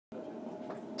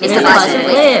Mr. Bison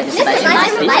Flips! Mr.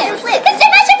 Bison Flips! Mr.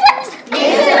 Bison Flips!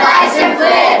 Mr. Bison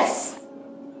Flips!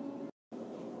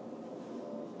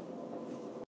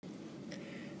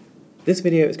 This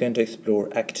video is going to explore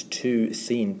Act 2,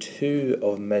 Scene 2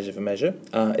 of Measure for Measure.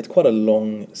 It's quite a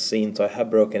long scene, so I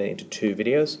have broken it into 2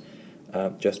 videos,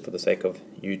 just for the sake of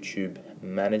YouTube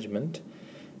management.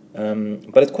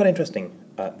 But it's quite interesting,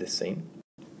 this scene.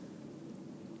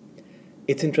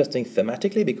 It's interesting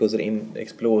thematically because it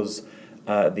explores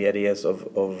the ideas of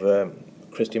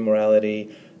Christian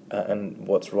morality and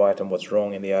what's right and what's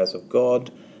wrong in the eyes of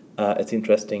God. It's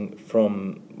interesting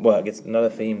from, well, I guess another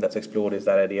theme that's explored is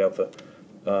that idea of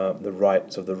the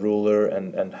rights of the ruler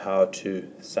and how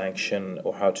to sanction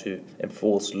or how to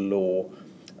enforce law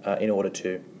in order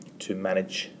to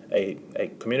manage a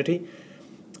community.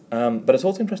 But it's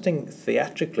also interesting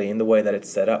theatrically in the way that it's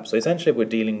set up. So essentially we're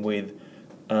dealing with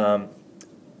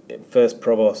first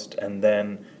Provost and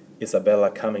then Isabella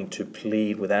coming to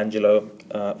plead with Angelo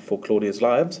for Claudius's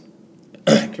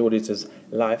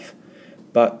life.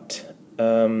 But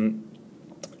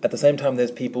at the same time,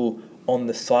 there's people on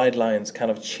the sidelines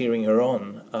kind of cheering her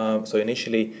on. So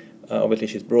initially, obviously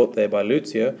she's brought there by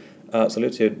Lucio. So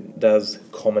Lucio does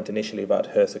comment initially about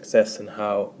her success and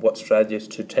what strategies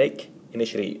to take,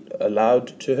 initially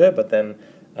allowed to her, but then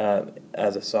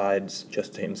as asides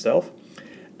just to himself.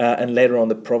 And later on,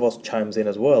 the Provost chimes in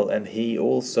as well, and he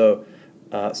also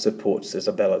supports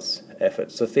Isabella's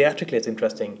efforts. So theatrically, it's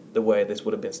interesting the way this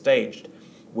would have been staged,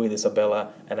 with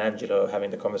Isabella and Angelo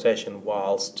having the conversation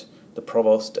whilst the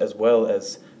Provost as well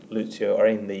as Lucio are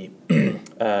in the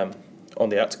on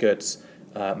the outskirts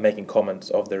making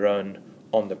comments of their own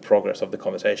on the progress of the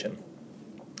conversation.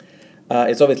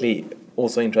 It's obviously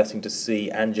also interesting to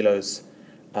see Angelo's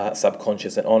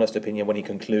subconscious and honest opinion when he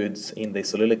concludes in the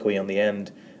soliloquy on the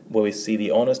end, where we see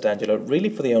the honest Angelo, really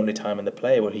for the only time in the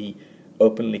play where he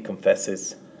openly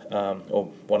confesses,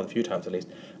 or one of the few times at least,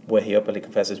 where he openly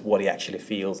confesses what he actually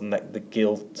feels and that the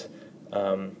guilt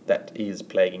that is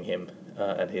plaguing him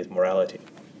and his morality.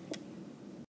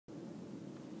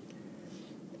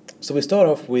 So we start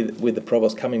off with the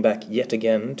Provost coming back yet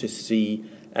again to see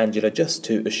Angelo just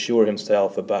to assure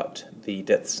himself about the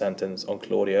death sentence on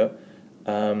Claudio,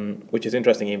 which is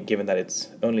interesting given that it's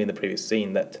only in the previous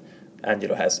scene that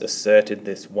Angelo has asserted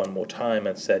this one more time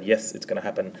and said, yes, it's going to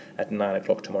happen at 9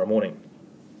 o'clock tomorrow morning.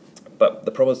 But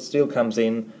the Provost still comes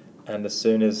in, and as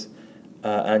soon as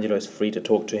Angelo is free to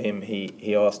talk to him,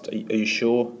 he asked, are you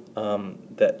sure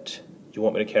that you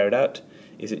want me to carry it out?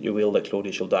 Is it your will that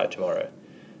Claudia shall die tomorrow?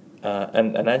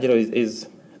 And Angelo is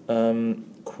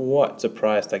quite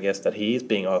surprised, I guess, that he is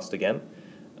being asked again,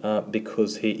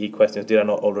 because he questions, did I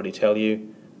not already tell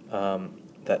you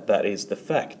that is the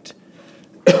fact?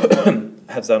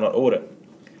 Hast thou not ordered?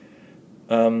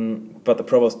 But the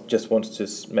Provost just wants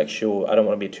to make sure, I don't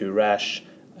want to be too rash,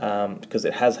 because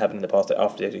it has happened in the past that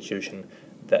after the execution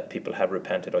that people have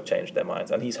repented or changed their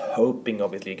minds. And he's hoping,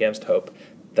 obviously against hope,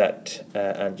 that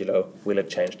Angelo will have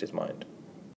changed his mind.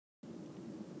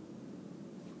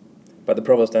 But the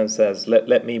Provost then says,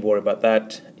 let me worry about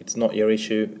that, it's not your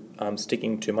issue, I'm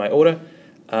sticking to my order.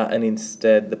 And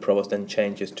instead the Provost then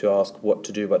changes to ask what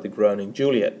to do about the groaning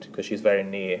Juliet, because she's very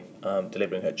near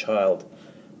delivering her child.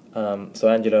 So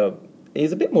Angelo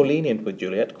is a bit more lenient with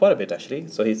Juliet, quite a bit actually.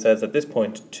 So he says at this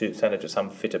point to send her to some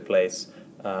fitter place,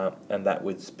 and that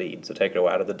with speed. So take her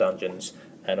out of the dungeons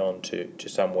and on to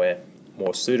somewhere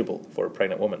more suitable for a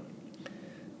pregnant woman.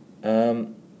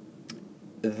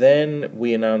 Then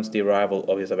we announce the arrival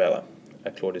of Isabella,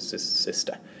 Claudius'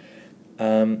 sister.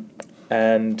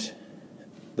 And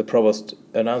the Provost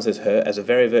announces her as a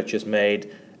very virtuous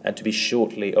maid and to be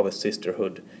shortly of a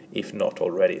sisterhood, if not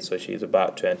already. So she is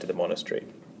about to enter the monastery.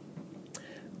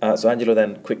 So Angelo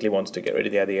then quickly wants to get rid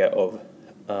of the idea of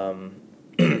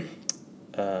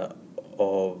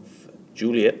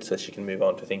Juliet, so she can move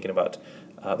on to thinking about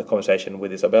the conversation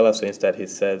with Isabella. So instead he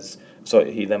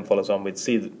then follows on with,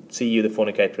 see you the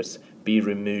fornicatress, be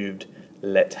removed,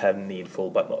 let have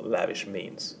needful but not lavish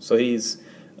means. So he's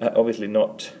obviously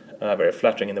not very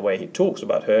flattering in the way he talks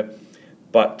about her,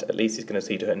 but at least he's going to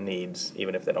see to her needs,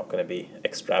 even if they're not going to be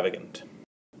extravagant.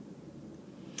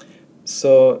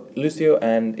 So Lucio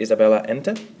and Isabella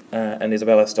enter, and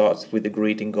Isabella starts with the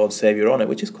greeting God save your honor,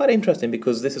 which is quite interesting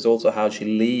because this is also how she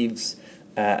leaves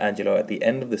Angelo at the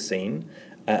end of the scene,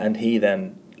 and he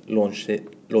then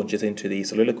launches into the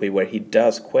soliloquy where he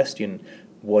does question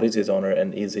what is his honor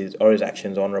and are his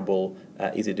actions honorable,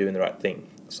 is he doing the right thing.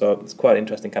 So it's quite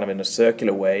interesting, kind of in a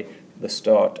circular way, the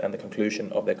start and the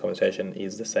conclusion of their conversation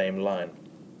is the same line.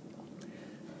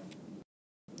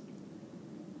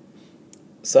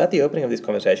 So at the opening of this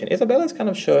conversation, Isabella is kind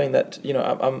of showing that, you know,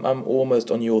 I'm almost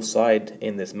on your side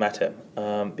in this matter,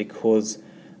 because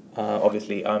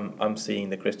obviously I'm seeing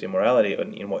the Christian morality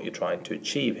in what you're trying to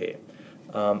achieve here.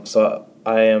 So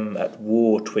I am at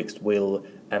war twixt will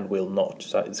and will not.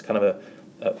 So it's kind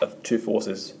of two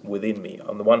forces within me.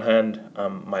 On the one hand,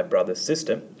 I'm my brother's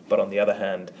sister, but on the other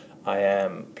hand, I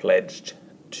am pledged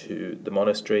to the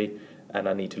monastery, and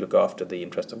I need to look after the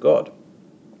interest of God.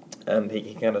 And he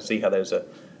can kind of see how there's a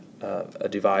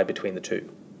divide between the two.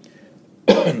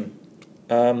 I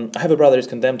have a brother who is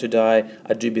condemned to die.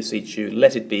 I do beseech you,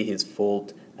 let it be his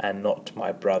fault and not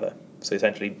my brother. So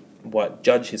essentially,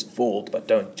 judge his fault, but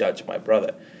don't judge my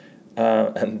brother.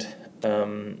 And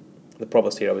the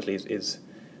provost here obviously is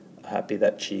happy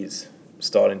that she's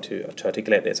starting to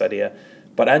articulate this idea.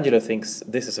 But Angelo thinks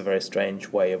this is a very strange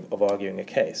way of arguing a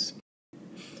case.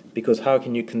 Because how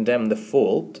can you condemn the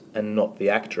fault and not the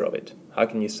actor of it? How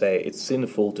can you say it's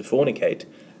sinful to fornicate,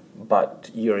 but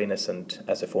you're innocent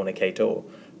as a fornicator?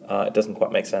 It doesn't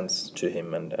quite make sense to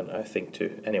him, and I think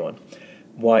to anyone.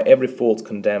 Why every fault's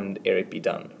condemned ere it be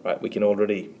done, right? We can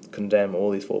already condemn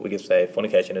all these faults. We can say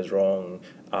fornication is wrong,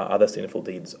 other sinful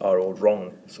deeds are all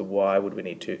wrong, so why would we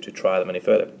need to try them any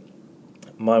further?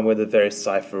 Mine were the very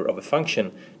cipher of a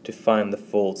function to find the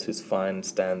faults whose fine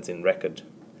stands in record,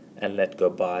 and let go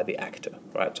by the actor,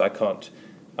 right? So I can't,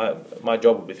 my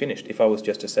job would be finished if I was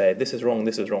just to say, this is wrong,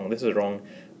 this is wrong, this is wrong,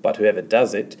 but whoever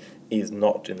does it is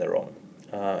not in the wrong.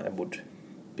 It would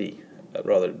be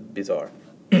rather bizarre.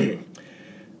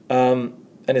 And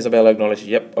Isabella acknowledges,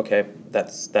 yep, okay,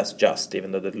 that's just,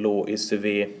 even though the law is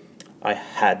severe. I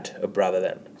had a brother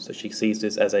then. So she sees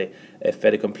this as a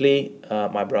fait accompli.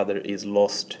 My brother is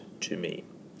lost to me.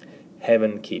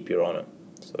 Heaven keep your honor.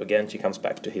 So again, she comes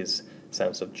back to his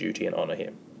sense of duty and honor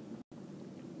here.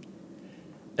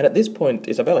 And at this point,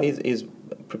 Isabella is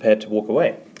prepared to walk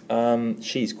away.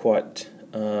 She's quite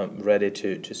ready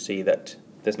to see that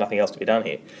there's nothing else to be done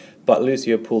here. But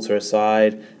Lucio pulls her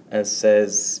aside and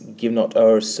says, give not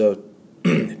o'er so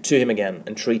to him again,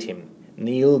 entreat him.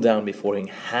 Kneel down before him,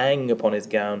 hang upon his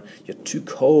gown. You're too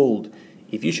cold.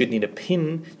 If you should need a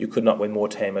pin, you could not with more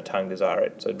tamer tongue desire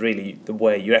it. So really, the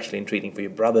way you're actually entreating for your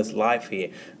brother's life here,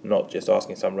 not just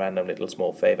asking some random little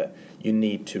small favour. You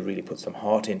need to really put some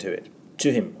heart into it.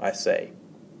 To him, I say.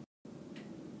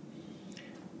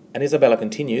 And Isabella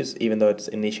continues, even though it's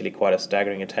initially quite a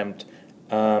staggering attempt,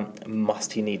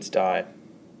 must he needs die?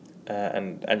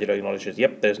 And Angelo acknowledges,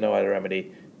 yep, there's no other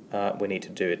remedy. We need to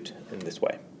do it in this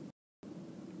way.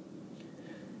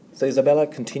 So Isabella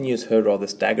continues her rather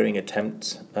staggering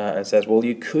attempts and says, well,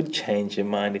 you could change your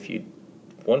mind if you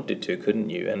wanted to, couldn't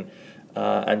you? And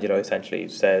Angelo essentially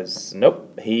says,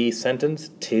 nope, he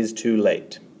sentenced, 'tis too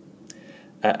late.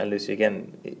 And Lucy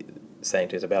again saying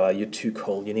to Isabella, you're too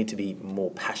cold, you need to be more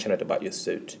passionate about your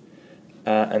suit.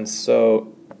 And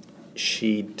so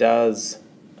she does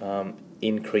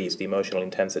increase the emotional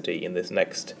intensity in this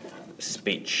next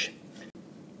speech.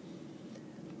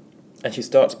 And she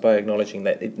starts by acknowledging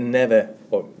that it never,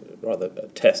 or rather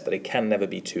attest that it can never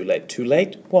be too late. Too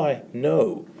late? Why,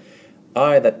 no.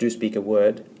 I that do speak a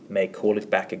word may call it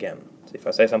back again. So if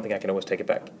I say something, I can always take it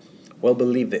back. Well,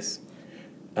 believe this.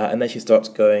 And then she starts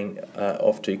going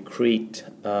off to create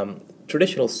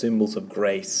traditional symbols of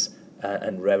grace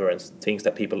and reverence, things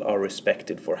that people are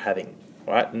respected for having.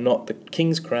 Right? Not the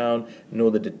king's crown,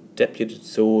 nor the deputed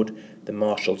sword, the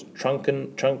marshal's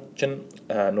truncheon,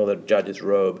 nor the judge's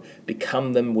robe.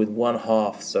 Become them with one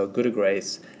half so good a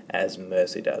grace as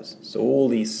mercy does. So all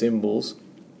these symbols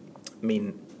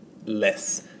mean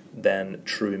less than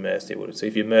true mercy would. So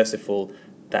if you're merciful,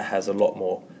 that has a lot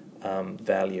more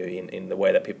value in the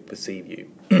way that people perceive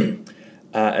you.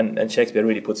 And Shakespeare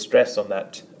really puts stress on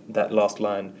that last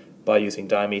line by using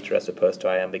diameter as opposed to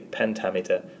iambic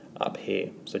pentameter up here.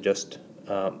 So just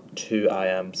two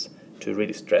iambs to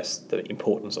really stress the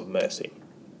importance of mercy.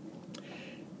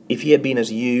 If he had been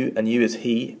as you and you as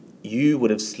he, you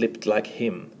would have slipped like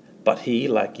him, but he,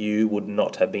 like you, would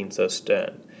not have been so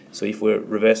stern. So if we're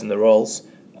reversing the roles,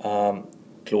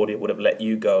 Claudia would have let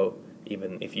you go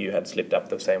even if you had slipped up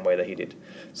the same way that he did.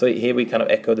 So here we kind of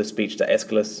echo the speech that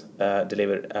Aeschylus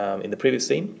delivered in the previous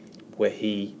scene, where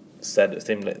he said a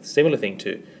similar thing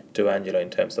to Angelo in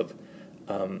terms of,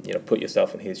 put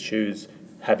yourself in his shoes.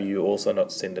 Have you also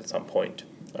not sinned at some point?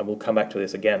 And we'll come back to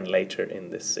this again later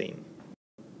in this scene.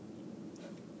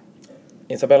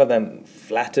 Isabella then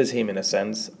flatters him in a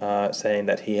sense, saying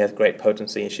that he has great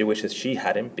potency and she wishes she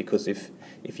had him, because if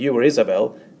you were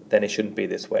Isabel, then it shouldn't be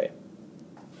this way.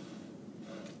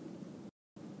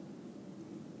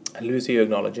 And Lucio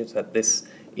acknowledges that this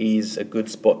is a good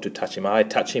spot to touch him. I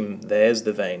touch him, there's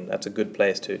the vein. That's a good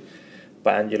place to.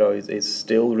 But Angelo is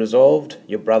still resolved.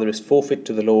 Your brother is forfeit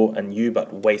to the law, and you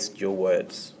but waste your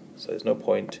words. So there's no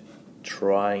point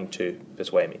trying to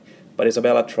persuade me. But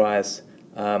Isabella tries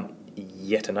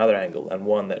yet another angle, and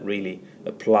one that really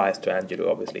applies to Angelo,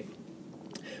 obviously.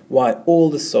 Why, all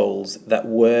the souls that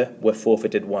were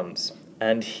forfeited once,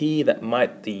 and he that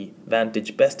might the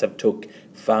vantage best have took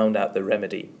found out the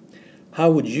remedy. How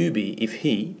would you be if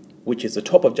he, which is the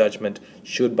top of judgment,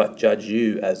 should but judge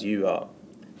you as you are?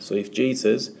 So if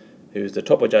Jesus, who is the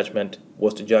top of judgment,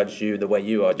 was to judge you the way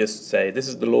you are, just say, this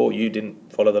is the law, you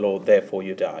didn't follow the law, therefore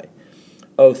you die.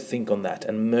 Oh, think on that,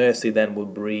 and mercy then will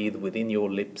breathe within your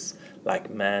lips like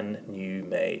man new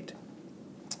made.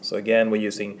 So again, we're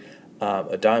using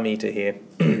a diameter here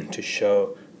to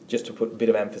show, just to put a bit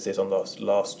of emphasis on those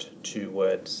last two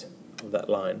words of that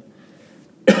line.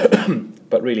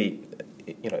 But really,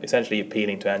 essentially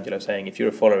appealing to Angelo, saying, if you're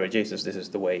a follower of Jesus, this is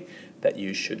the way that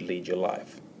you should lead your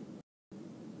life.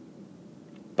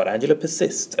 But Angelo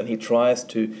persists, and he tries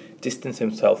to distance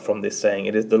himself from this, saying,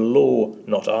 it is the law,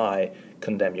 not I,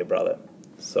 condemn your brother.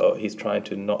 So he's trying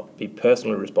to not be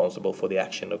personally responsible for the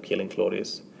action of killing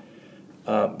Claudius.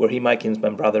 Were he my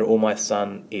kinsman brother or my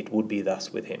son, it would be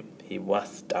thus with him. He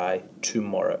must die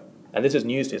tomorrow. And this is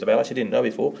news to Isabella. She didn't know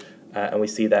before, and we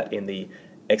see that in the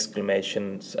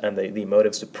exclamations and the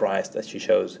emotive of surprise that she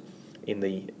shows in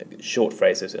the short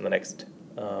phrases in the next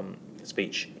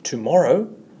speech.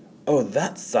 Tomorrow? Oh,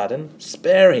 that's sudden.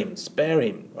 Spare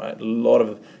him, right? A lot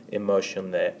of emotion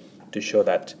there to show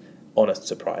that honest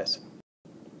surprise.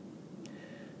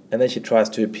 And then she tries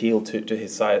to appeal to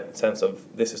his sense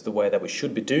of, this is the way that we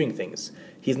should be doing things.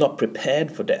 He's not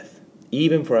prepared for death.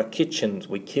 Even for our kitchens,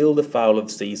 we kill the fowl of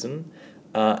season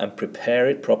and prepare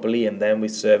it properly, and then we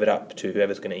serve it up to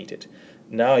whoever's going to eat it.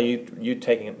 Now you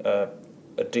taking a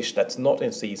dish that's not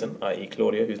in season, i.e.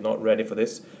 Claudio, who's not ready for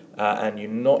this, and you're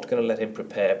not going to let him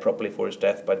prepare properly for his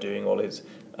death by doing all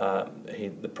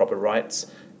the proper rites,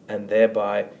 and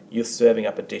thereby you're serving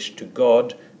up a dish to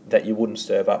God that you wouldn't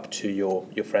serve up to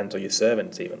your friends or your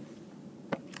servants even.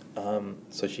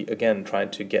 So she, again,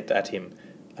 tried to get at him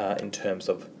in terms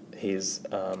of his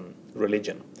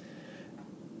religion.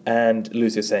 And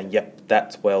Lucius saying, yep,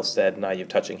 that's well said, now you're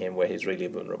touching him where he's really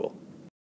vulnerable.